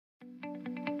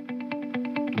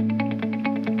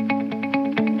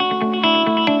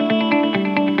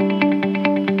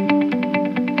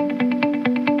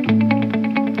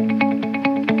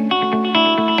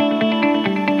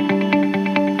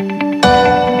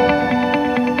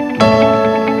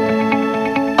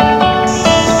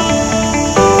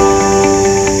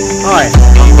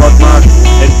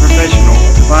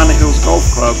Bana Hills Golf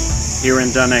Club here in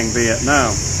Da Nang,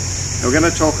 Vietnam. We're going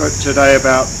to talk today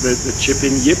about the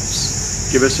chipping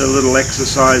yips, give us a little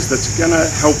exercise that's going to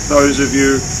help those of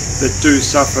you that do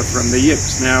suffer from the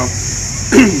yips. Now,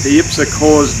 the yips are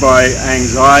caused by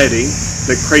anxiety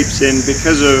that creeps in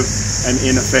because of an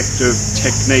ineffective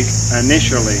technique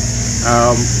initially.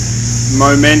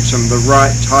 Momentum, the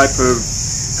right type of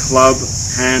club,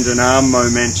 hand and arm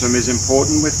momentum is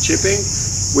important with chipping.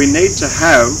 We need to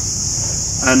have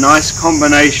a nice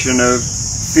combination of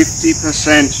 50%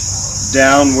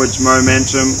 downwards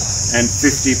momentum and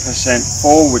 50%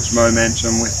 forwards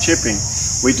momentum with chipping.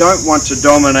 We don't want to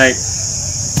dominate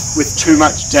with too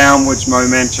much downwards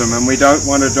momentum, and we don't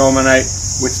want to dominate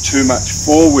with too much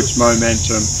forwards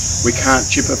momentum. We can't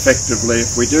chip effectively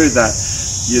if we do that.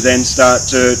 You then start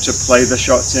to play the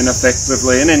shots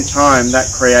ineffectively, and in time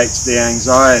that creates the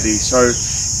anxiety. So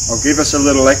I'll give us a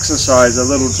little exercise, a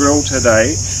little drill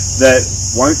today that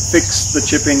won't fix the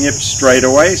chipping yips straight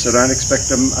away, so don't expect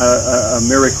a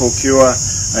miracle cure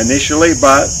initially,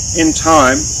 but in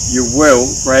time you will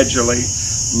gradually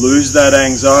lose that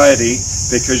anxiety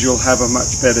because you'll have a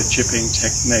much better chipping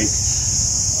technique.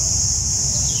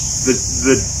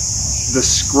 The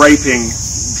scraping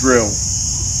drill.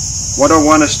 What I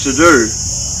want us to do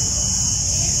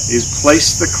is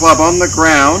place the club on the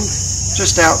ground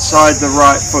just outside the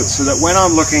right foot, so that when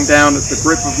I'm looking down at the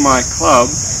grip of my club,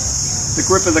 the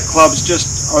grip of the club's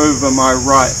just over my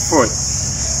right foot.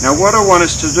 Now what I want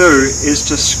us to do is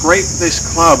to scrape this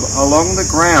club along the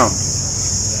ground.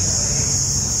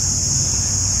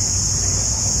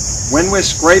 When we're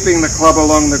scraping the club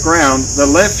along the ground, the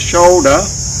left shoulder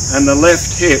and the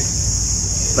left hip,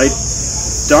 they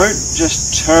don't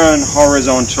just turn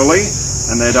horizontally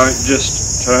and they don't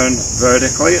just turn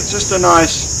vertically. It's just a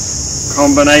nice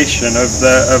combination of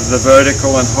the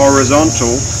vertical and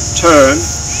horizontal turn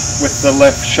with the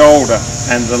left shoulder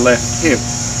and the left hip.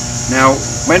 Now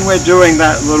when we're doing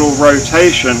that little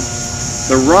rotation,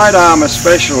 the right arm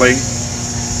especially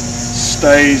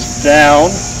stays down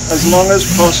as long as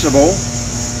possible,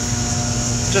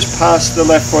 just past the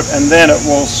left foot, and then it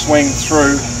will swing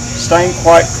through, staying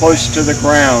quite close to the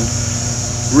ground.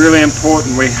 Really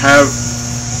important we have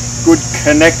good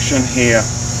connection here.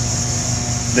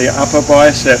 The upper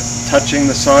bicep touching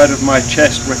the side of my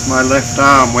chest with my left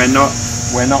arm. We're not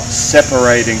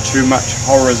separating too much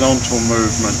horizontal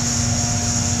movement.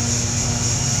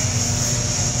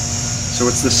 So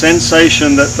it's the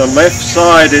sensation that the left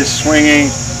side is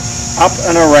swinging up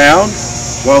and around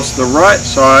whilst the right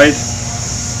side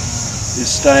is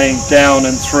staying down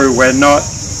and through. We're not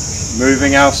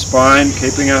moving our spine,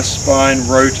 keeping our spine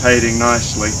rotating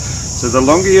nicely. So the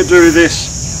longer you do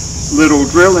this little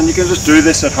drill, and you can just do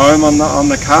this at home on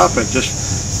the carpet, just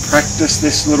practice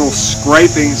this little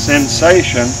scraping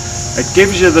sensation. It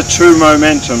gives you the two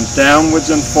momentums, downwards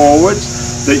and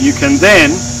forwards, that you can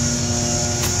then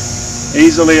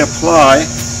easily apply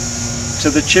to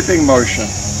the chipping motion.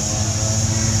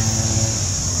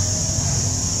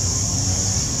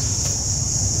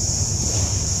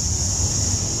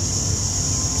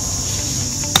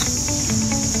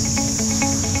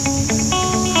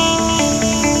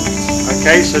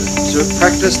 Okay, so to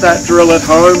practice that drill at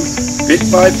home, bit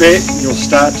by bit, you'll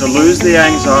start to lose the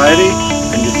anxiety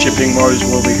and your chipping woes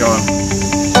will be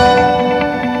gone.